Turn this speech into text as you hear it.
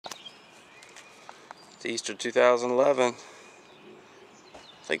It's Easter 2011. I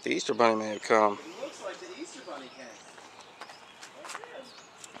think the Easter Bunny may have come. It looks like the Easter Bunny came.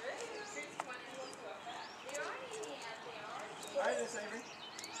 Alright, Miss Avery.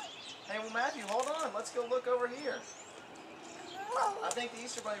 Hey, well, Matthew, hold on. Let's go look over here. I think the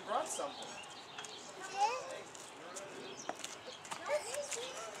Easter Bunny brought something.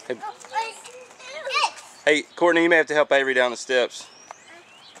 Hey, Courtney, you may have to help Avery down the steps.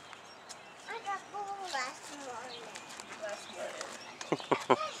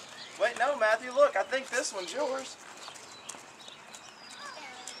 Wait, no, Matthew, look. I think this one's yours.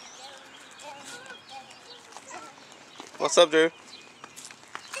 What's up, Drew?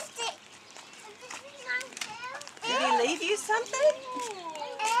 Did he leave you something?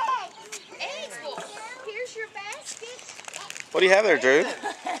 Eggs. Here's your basket. What do you have there, Drew?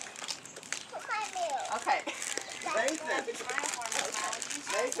 Okay. Nathan,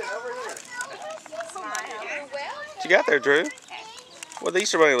 over here. What you got there, Drew? What did the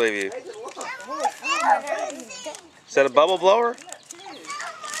Easter Bunny leave you? Nathan, look. Is that a bubble blower?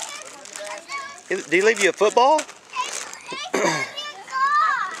 Did he leave you a football? Oh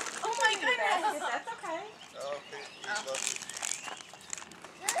my goodness. That's okay.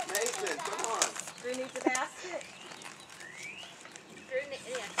 Nathan, come on. Drew needs a basket.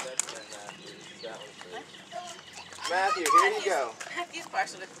 Matthew, here you go. Matthew's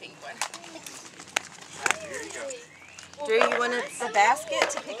partial to the pink one. Here you go. Drew, you wanted the basket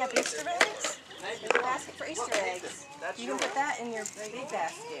to pick up Easter eggs? There's a basket for Easter eggs. You can put that in your big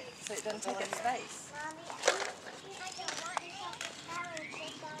basket so it doesn't take up space.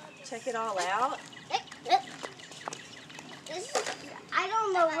 Check it all out. I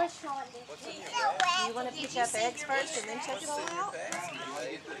don't know which one this is. You want to pick up eggs first and then check it all out?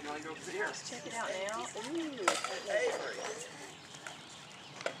 Let's Check it out now.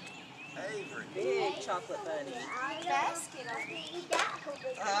 Avery. Big chocolate bunny. Basket.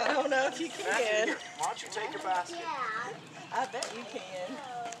 I don't know if you can. Why don't you take your basket? I bet you can.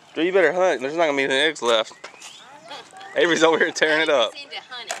 Drew, you better hunt. There's not going to be any eggs left. Avery's over here tearing it up. She's into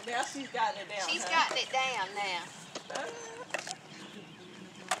hunting. Now she's gotten it down. She's huh? gotten it down now.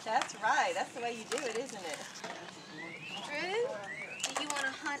 That's right. That's the way you do it, isn't it? Drew, do you want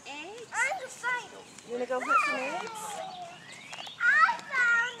to hunt eggs? I'm excited. You want to go hunt some eggs? I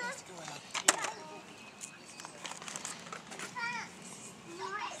found this.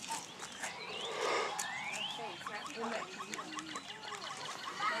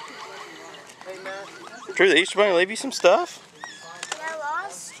 Hey, Matthew. Drew, the Easter Bunny leave you some stuff? I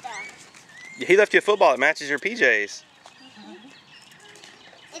lost stuff. He left you a football that matches your PJs.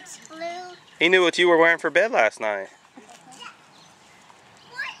 It's blue. He knew what you were wearing for bed last night.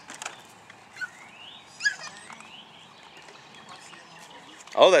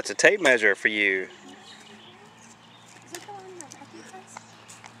 Oh, that's a tape measure for you. Does it go on your puppy face?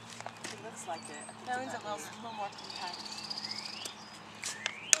 It looks like it. No, it's a little more compact.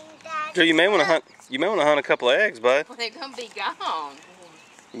 Drew, you may want to hunt. You may want to hunt a couple of eggs, bud. Well, they're going to be gone.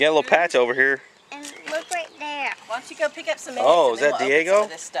 You got a little patch over here. And look right there. Why don't you go pick up some eggs? Oh, and is then that we'll open Diego? some of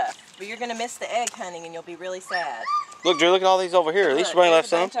this stuff. But you're going to miss the egg hunting and you'll be really sad. Look, Drew, look at all these over here. The Easter Bunny left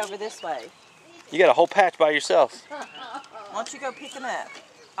there's a some. bunch over this way. You got a whole patch by yourself. Why don't you go pick them up?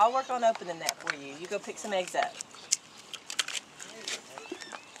 I'll work on opening that for you. You go pick some eggs up.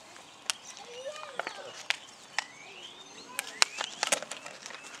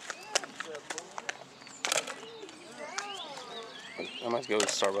 I might go to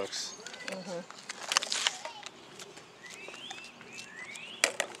Starbucks.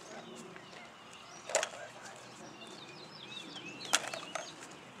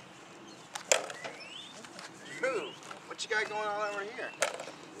 Drew, what you got going on over here?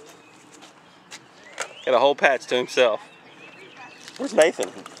 Got a whole patch to himself. Where's Nathan?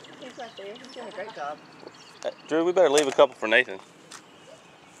 He's right there. He's doing a great job. Drew, we better leave a couple for Nathan.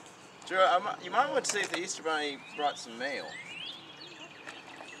 Drew, you might want to see if the Easter Bunny brought some mail.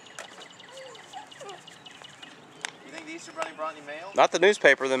 You think the Easter Bunny brought any mail? Not the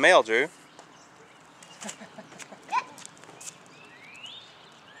newspaper, the mail, Drew.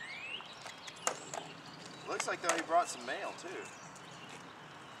 Looks like though he brought some mail too.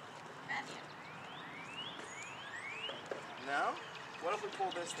 No? What if we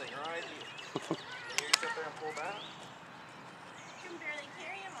pull this thing right here? Can you reach up there and pull that? You can barely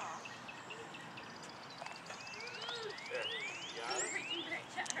carry them all. There. You got it?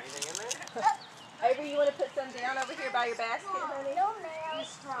 Anything in there? Avery, you want to put some down over here by your basket, honey? No mail.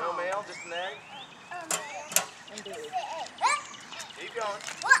 No mail, just an egg? Keep going.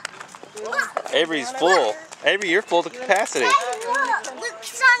 Avery's full. Avery, you're full to capacity. Look,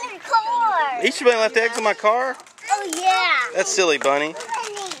 it's on the car. Easter Bunny left eggs in my car? Oh, yeah. That's silly, Bunny. Open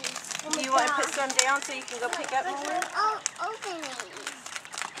these. Do you want to put some down so you can go pick up more? Oh, open these.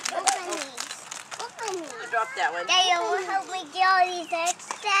 Open these. Open You these. drop that one. Daddy, will help me get all these eggs,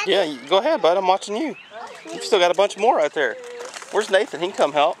 Daddy? Yeah, go ahead, bud. I'm watching you. You've still got a bunch more right there. Where's Nathan? He can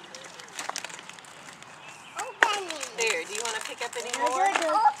come help. Open these. There, do you want to pick up any more?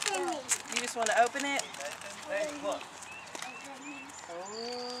 Open these. You just want to open it? Hey, look.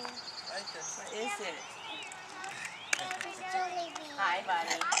 Oh, what is it? Jelly beans. Hi,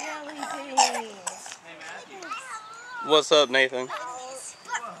 buddy. Jelly beans. Hey, Matthew. What's up, Nathan? Whoa,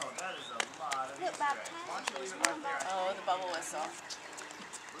 that is a lot of Easter eggs. Why don't you leave it right there? Oh, the bubble whistle.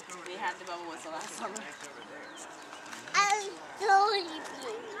 We had the bubble whistle last summer. Jelly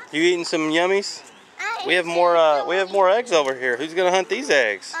beans. You eating some yummies? We have more eggs over here. Who's gonna hunt these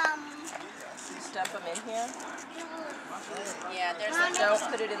eggs? Stuff them in here. Yeah, there's a don't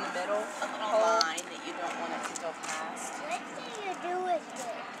put it in the middle. A little line that you don't want it to go past. What do you do with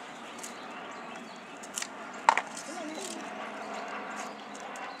it?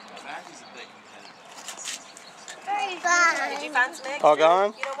 Matthew's a big competitor. Very fun. Did you find some eggs? All Drew?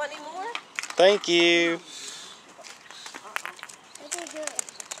 gone? You don't want any more? Thank you.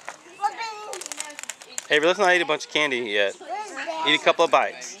 Avery, let's not eat a bunch of candy yet. Where's that? Eat a couple of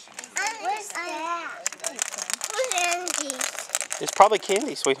bites. Where's that? Where's Andy's? It's probably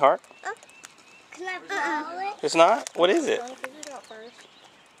candy, sweetheart. Can I borrow it? It's not? What is it?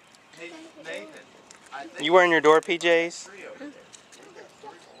 Hey, Nathan. I think You wearing your door PJs? three over there.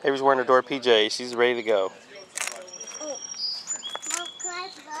 Avery's wearing her door PJs. She's ready to go. Mom, can I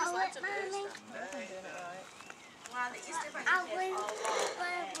borrow it, Mommy? I will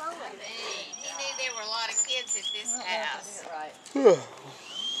borrow it. He knew there were a lot of kids at this house. Right.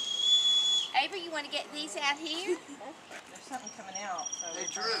 Avery, you want to get these out here? There's something coming out. So Hey,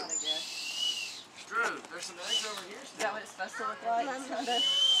 we'll Drew. find out, I guess. Drew, there's some eggs over here Is still. that what it's supposed to look like? Kinda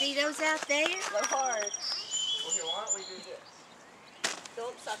See those out there? low hard. Well, here, why don't we do this?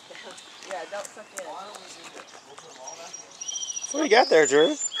 Don't suck them. Yeah, don't suck in. Why don't we do this? We'll put them all back here. What do you got there, Drew?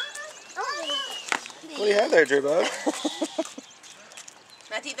 What do you have there, Drew, bud?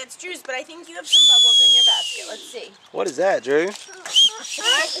 Matthew, that's Drew's, but I think you have some bubbles in your basket. Let's see. What is that, Drew? No,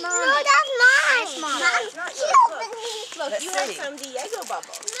 that's mine. It's not yours. Look, Let's you have Oh, some Diego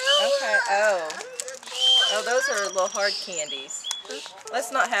bubbles. No. Okay. Oh. Oh, those are little hard candies.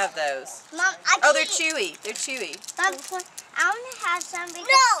 Let's not have those. Mom, Oh, they're chewy. They're chewy. Mom, I want to have some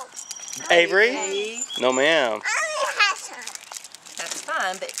because... Avery? See? No, ma'am. I want to have some. That's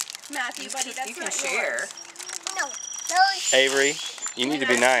fine, but Matthew, buddy, that's you can not share. yours. No. Those... Avery, you need to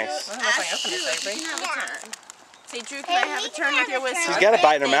be nice. I don't know if I can open this, Avery. Yeah. See, Drew, can I have a turn with your whistle? She's got a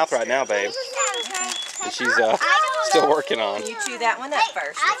bite in her mouth right now, babe. That she's still working on. You chew that one up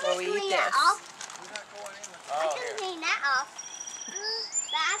first before we eat this. I Oh, can here. clean that off.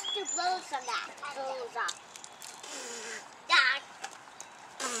 But I have to blow some of that. Blows off. Dad.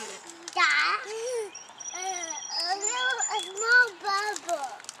 Dad. A small bubble.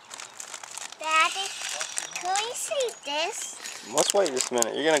 Daddy, can we see this? Let's wait just a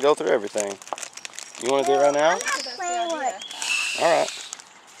minute. You're going to go through everything. You want to do it right now? I'm not playing with it. All right.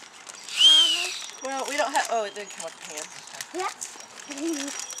 Well, we don't have. Oh, it did come with the hand.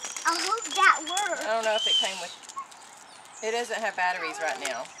 I hope that works. I don't know if it came with. It doesn't have batteries right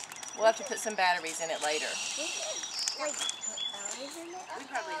now. We'll have to put some batteries in it later. Like, We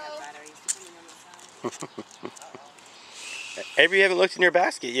probably have batteries depending on the size. Avery, you haven't looked in your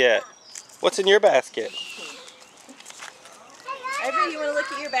basket yet. What's in your basket? Avery, you want to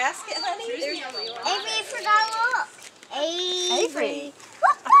look at your basket, honey? There's Avery forgot to look. Avery.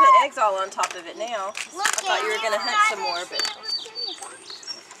 I put eggs all on top of it now. Look, I thought you were going to hunt some more, but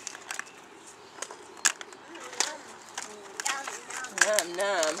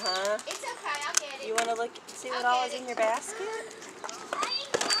num, huh? It's okay, I'll get it. You want to look, see what all is in your basket?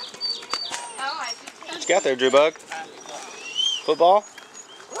 All right, you What you got there, Drew Bug? Football?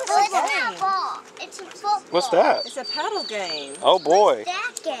 It's not a ball. It's a football. What's that? It's a paddle game. Oh boy.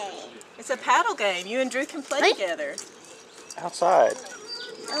 That game. It's a paddle game. You and Drew can play together. Outside.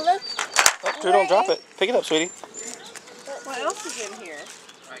 And look. Oh, Drew, don't drop it. Pick it up, sweetie. What else is in here?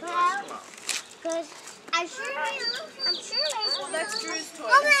 Because I'm sure there's Well, that's Drew's toy.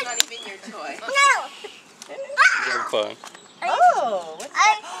 Mama. That's not even your toy. No. He's having fun. Oh, what's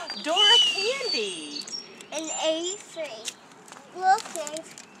that? Dora Candy. An A3. Look,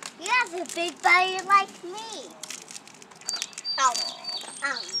 Dave. You have a big body like me. Ow.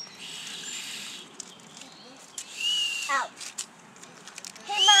 Ow. Ow.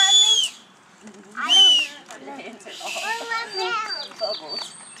 Hey, Mommy. I don't know. Where my bell? Bubbles.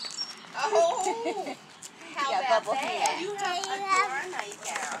 Oh! How Yeah, about bubble that? head. You have a door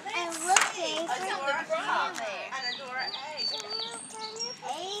makeup. I'm looking A for door the bra camera. and a door egg.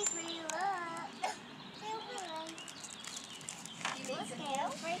 Avery, look. You need some Looking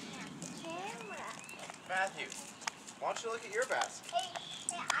help? for the camera. Matthew, why don't you look at your basket? Hey,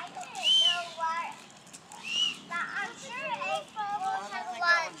 I didn't know why. But I'm sure April I will don't have a think lot.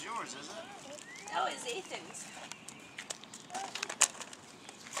 that one's yours, is it? No, it's Ethan's.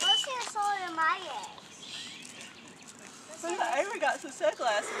 Most of all in my eggs. Avery got some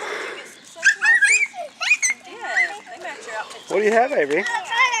sunglasses. Did you get some sunglasses? Yeah, they match your outfit. What do you have, Avery?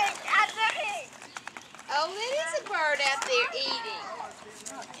 Oh, it is a bird out there eating.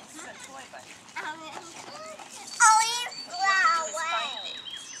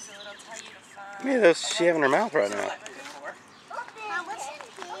 Yeah, that's she have in her mouth right now.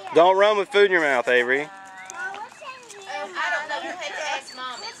 Don't run with food in your mouth, Avery. I don't know. You have to ask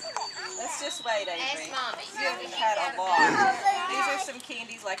Mommy. Let's just wait, Avery. Ask Mommy. You haven't had a lot. These are some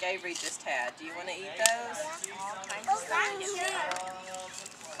candies like Avery just had. Do you want to eat those?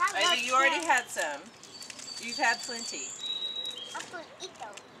 Avery, you already had some. You've had plenty.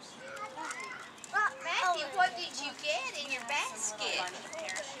 Matthew, what did you get in your basket? Oh,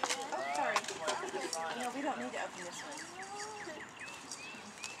 sorry. No, we don't need to open this one.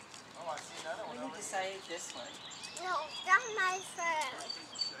 Oh, I see another We one. need to save this one. No, that's my friend.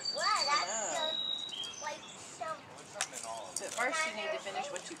 What? That's just like some. But first you need to finish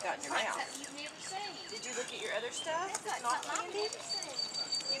what you've got in your mouth. You've never seen. Did you look at your other stuff? That's not candy?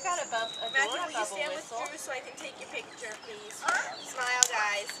 You got a Matthew, will you stand with Drew so I can take your picture, please? Smile,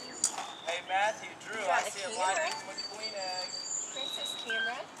 guys. Hey, Matthew, Drew, You got I a see a camera? light with a queen egg. Princess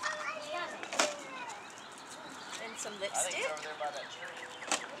camera. And some I think lipstick. it's over there by that tree.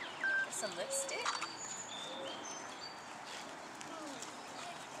 Some lipstick.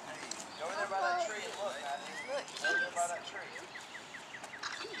 Go over there by that tree and look, Matthew. Look, Go over there by keys. that tree.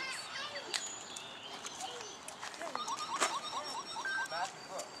 Matthew,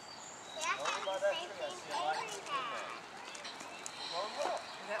 look. Over by that tree, I see a light with a queen egg. Go look.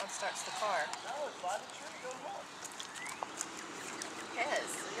 And that one starts the car. No, it's by the tree. Go look. Pez.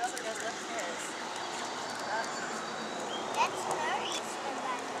 We also got left Pez. That's very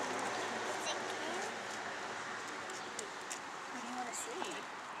expensive. What do you want to see?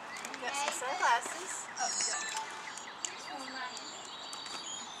 You got some sunglasses. Oh, yeah.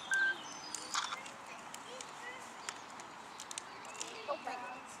 Oh,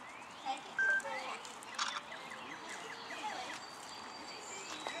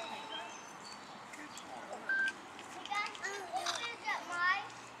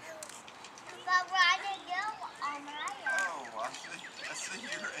 I see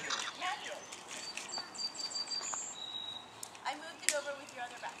your egg. I moved it over with your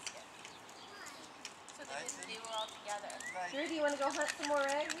other basket. So they were all together. Drew, do you want to go hunt some more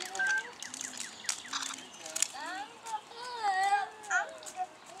eggs?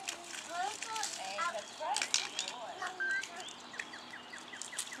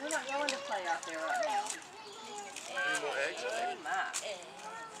 We're not going to play out there right now. Any more eggs? Oh, my.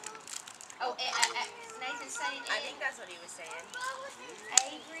 Oh, Nathan's saying I think that's what he was saying.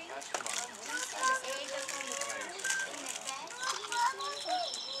 Avery. Ask your mom.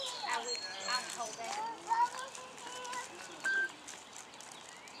 I'll hold that.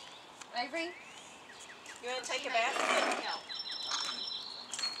 Avery, you want to take a basket? No.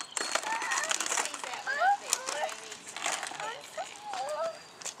 He sees that one up there. So he needs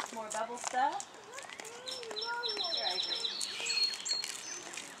More bubble stuff? Here, Avery.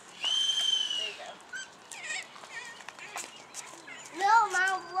 There you go. No,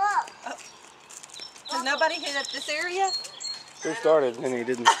 Mom, look. Has nobody hit up this area? Drew started and he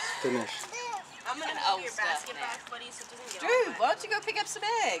didn't finish. I'm going to Some move your old stuff basket now. back, buddy, so it doesn't get Drew, why don't you go pick up some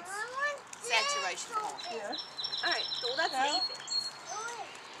eggs? saturation point. Yeah. All right, well, that's Nathan's.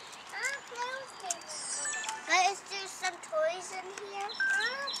 Is there some toys in here?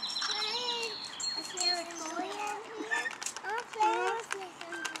 Is there a toy in here?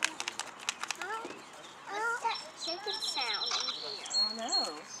 What's that chicken sound in here? I don't know.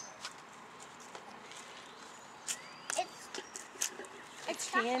 It's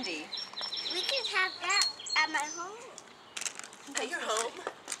candy. We can have that at my home. At your home?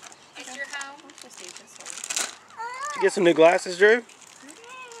 At your home? Let's just eat this one. Did you get some new glasses, Drew?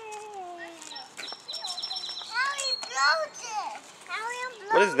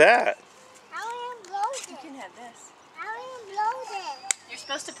 What is that? You can have this. How do you blow it? You're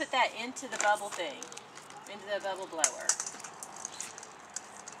supposed to put that into the bubble thing, into the bubble blower.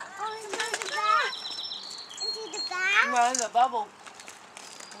 Oh, into the back? Into the back? No, the bubble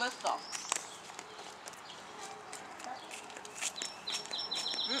Whistle.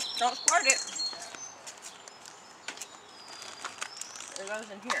 Don't squirt it. It goes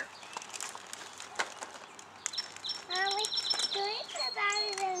in here. Mommy, can we put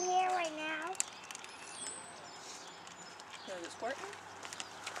batteries in here right now? Is it squirting?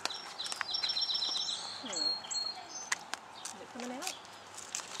 Is it coming out?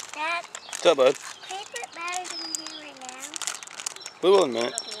 Dad, What's up, bud? can we put batteries in here right now? We will in a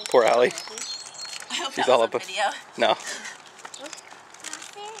minute. Poor Allie. I hope She's that all was up. on video. No.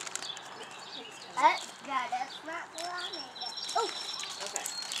 Yeah, that's not what I made it. Oh, Okay.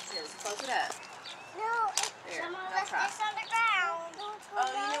 Here, let's close it up. no, There, someone now left try. this on the ground. Don't Oh,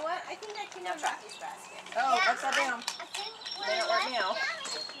 you know what? I think I can Now now try try. this basket. Oh, Yeah, upside down. I think They don't work now.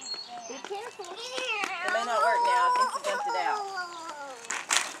 Be careful. They may not work now. I think we dumped it out.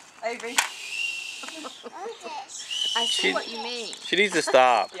 Avery. Okay. I see She- what you mean. She needs to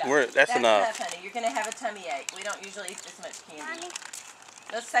stop. Yeah, That's enough. honey. You're going to have a tummy ache. We don't usually eat this much candy. Mommy,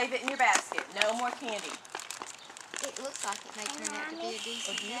 Let's save it in your basket. No more candy. It looks like it may turn out to be a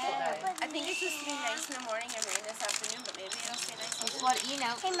decent beautiful day. day. I think it's supposed to be nice in the morning and rain this afternoon, but maybe it'll stay nice. It's what, you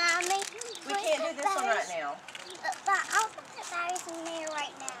know, hey, Mommy. We can't do this one right now. But I'll put the batteries in there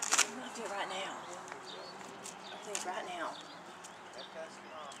right now. I'm going to do it right now. I'll do it right now.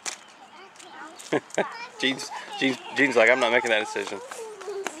 Jean's like, I'm not making that decision.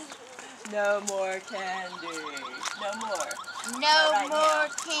 No more candy. No more. no right more now.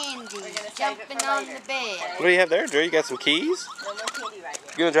 candy We're gonna save it jumping for on later. the bed. What do you have there, Drew? You got some keys? No more candy right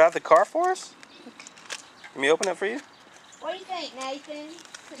now. You gonna drive the car for us? Let me open it for you? What do you think, Nathan?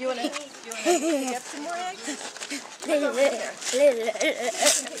 Do you want to pick up some more eggs? Pick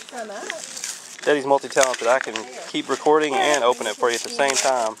some up. Daddy's multi-talented. I can keep recording and open it for you at the same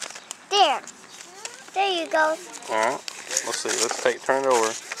time. There. There you go. All right. Let's see. Let's turn it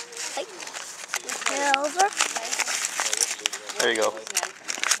over. Turn it over. There you go.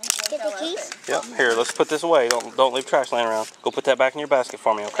 Get the keys. Yep. Here, let's put this away. Don't leave trash laying around. Go put that back in your basket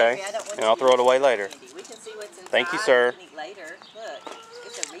for me, okay? And I'll throw it away later. We can see what's inside. Thank you, sir. We can eat later. Look,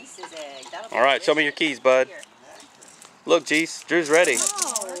 it's a Reese's egg. That'll be All right. Show me your keys, bud. Here. Look, Jeez. Drew's ready.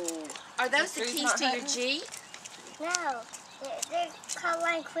 Oh, are those the Drew's keys not to your hunting? Jeep? No, they're called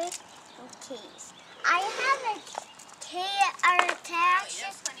line quick keys. I have a key attached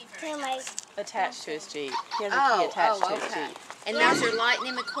to my. Attached to his Jeep. He has a Oh, key attached to his okay. Jeep. And those are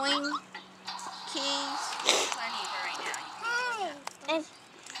Lightning McQueen keys? Plenty for right now.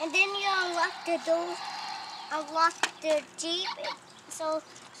 And then you unlock the door, unlock the Jeep, so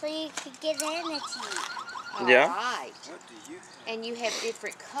you can get in the Jeep. Yeah. All right. And you have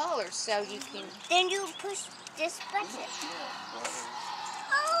different colors, so you can... Then you push this button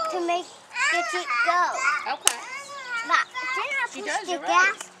to make the Jeep go. Okay. But then I She push does, the you're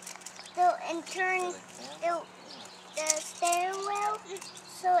right. gas and turn the steering wheel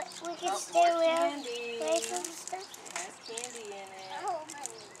so we can steer wheel Candy. race and stuff. It has candy in it.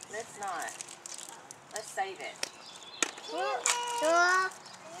 Let's not. Let's save it. So,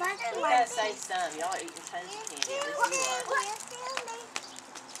 We gotta save some. Y'all are eating tons of candy. At least you are.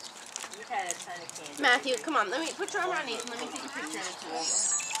 You've had a ton of candy. Matthew, come on. Let me put your arm around Nathan. Let me take a picture of the two.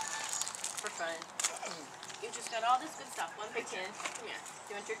 For fun. You just got all this good stuff. One Hey, picture. Ken. Come here. Do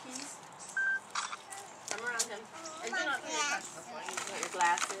you want your keys? Arm around him. And do not pay attention before. You want your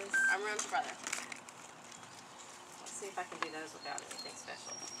glasses? Arm around your brother. Let's see if I can do those without anything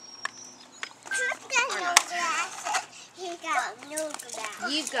special. He got new glasses.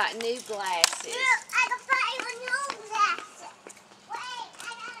 You've got new glasses. Look, I can buy you new glasses. Wait,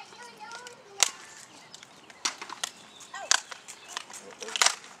 I got a new glasses.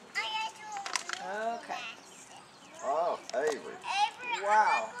 I got new Okay. glasses. Oh, Avery. Avery,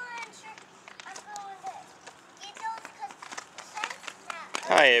 Wow. I'm going to get those because the sun's not.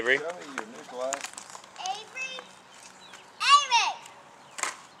 Hi, Avery. Show me your new glasses. Avery? Avery!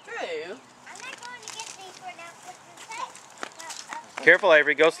 True. I'm not going to get these for now because the sun. Careful,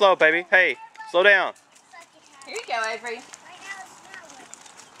 Avery. Go slow, baby. Hey, slow down. Here you go, Avery. Right now it's not working.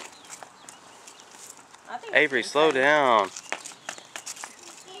 I think Avery, it's slow insane. down.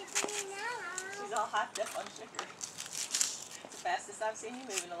 She's all hyped up on sugar. It's the fastest I've seen you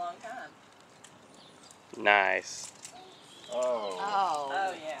move in a long time. Nice. Oh, Oh.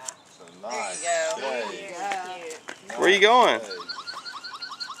 Oh, yeah. so There nice. you go. Shade. Cute. Where are you going? Shade.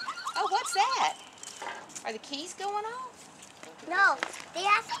 Oh, what's that? Are the keys going off? No, they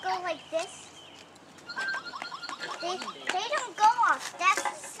have to go like this. They don't go off. That's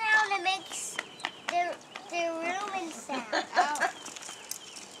the sound that makes the rooming sound. Oh.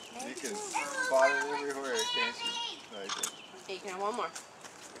 You can spot it everywhere, can't you? Right there. Okay, you can have one more.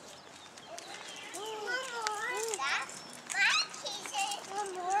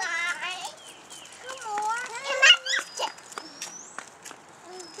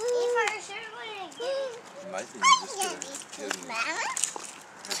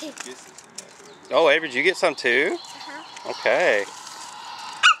 Oh, Avery, did you get some too? Okay.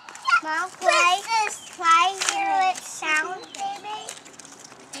 Mom, play hear it sound, baby.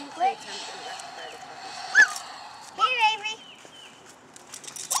 Here, Avery.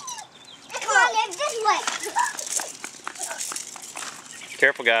 Come on, Avery, this way.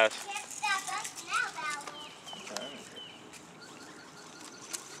 Careful, guys. Can't stop us now, Bowel.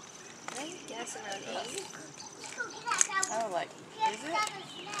 I'm guessing around 8. Go get that, Bowel. Oh, like, Can't is it? stop us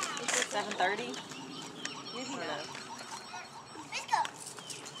now. Is it 7:30? Maybe not. Let's go.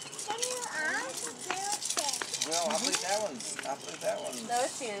 Can you do it? Well, I think that one's. I think that one. No,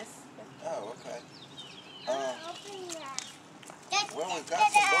 it's his. Oh, okay. Open that. Well, we've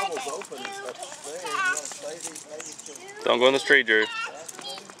got some bubbles open upstairs. You want to play these maybe till... Don't go in the street, Drew. You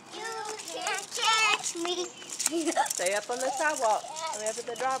can't catch me. Stay up on the sidewalk. I mean, up at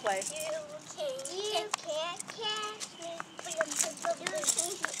the driveway. You can't catch me.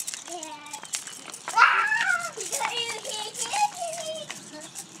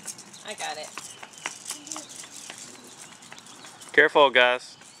 I got it. Careful,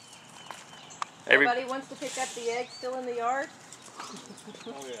 guys. Everybody wants to pick up the eggs still in the yard?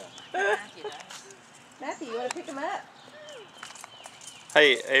 Oh, yeah. Matthew, you want to pick them up?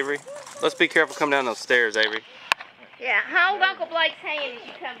 Hey, Avery. Let's be careful coming down those stairs, Avery. Yeah, hold Uncle Blake's hand as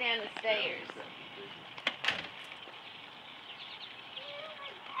you come down the stairs.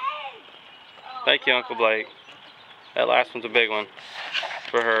 Thank you, Uncle Blake. That last one's a big one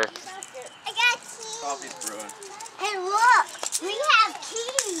for her. I got keys. Coffee's brewing. Hey, look. We have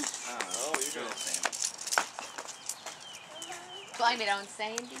keys. Oh, you're good, Sam. Blame it on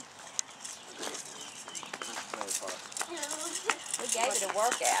Sandy. We gave it a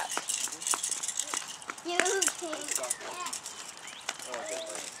workout. You can't.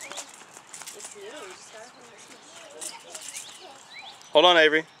 Hold on,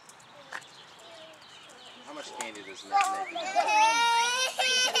 Avery. How much candy does Matt make?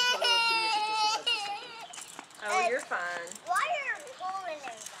 Oh, you're fine. Why are you pulling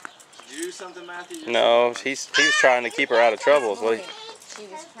everybody? Did you do something, Matthew? No, he was trying to keep her out of trouble. So he, She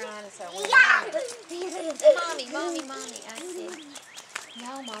was crying and so I went, Yeah. Mommy, Mommy, Mommy. I said,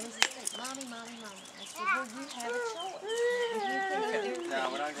 no, Mommy's asleep. Mommy, Mommy, Mommy. I said, well, you have a choice. You can either No,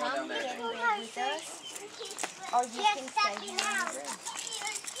 we're not going down come there. get in bed with us, or you can stay here in the room.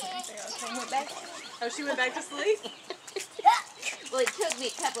 So I went back. Oh, she went back to sleep? Well, it took me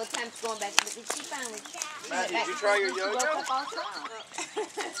a couple of times going back, but then she finally Matthew, did you try your she woke yo-yo? up all crying. Did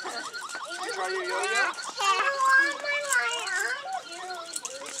you try your yo-yo?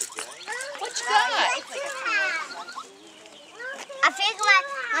 What you got? I think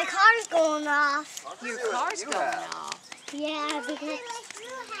my car's going off. Your car's going off. Yeah, because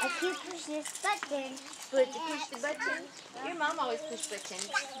if you push this button, Push the button. Your mom always push buttons.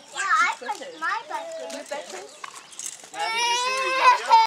 yeah, I pushed my button. Your buttons? Matthew, did you see your yo-yo?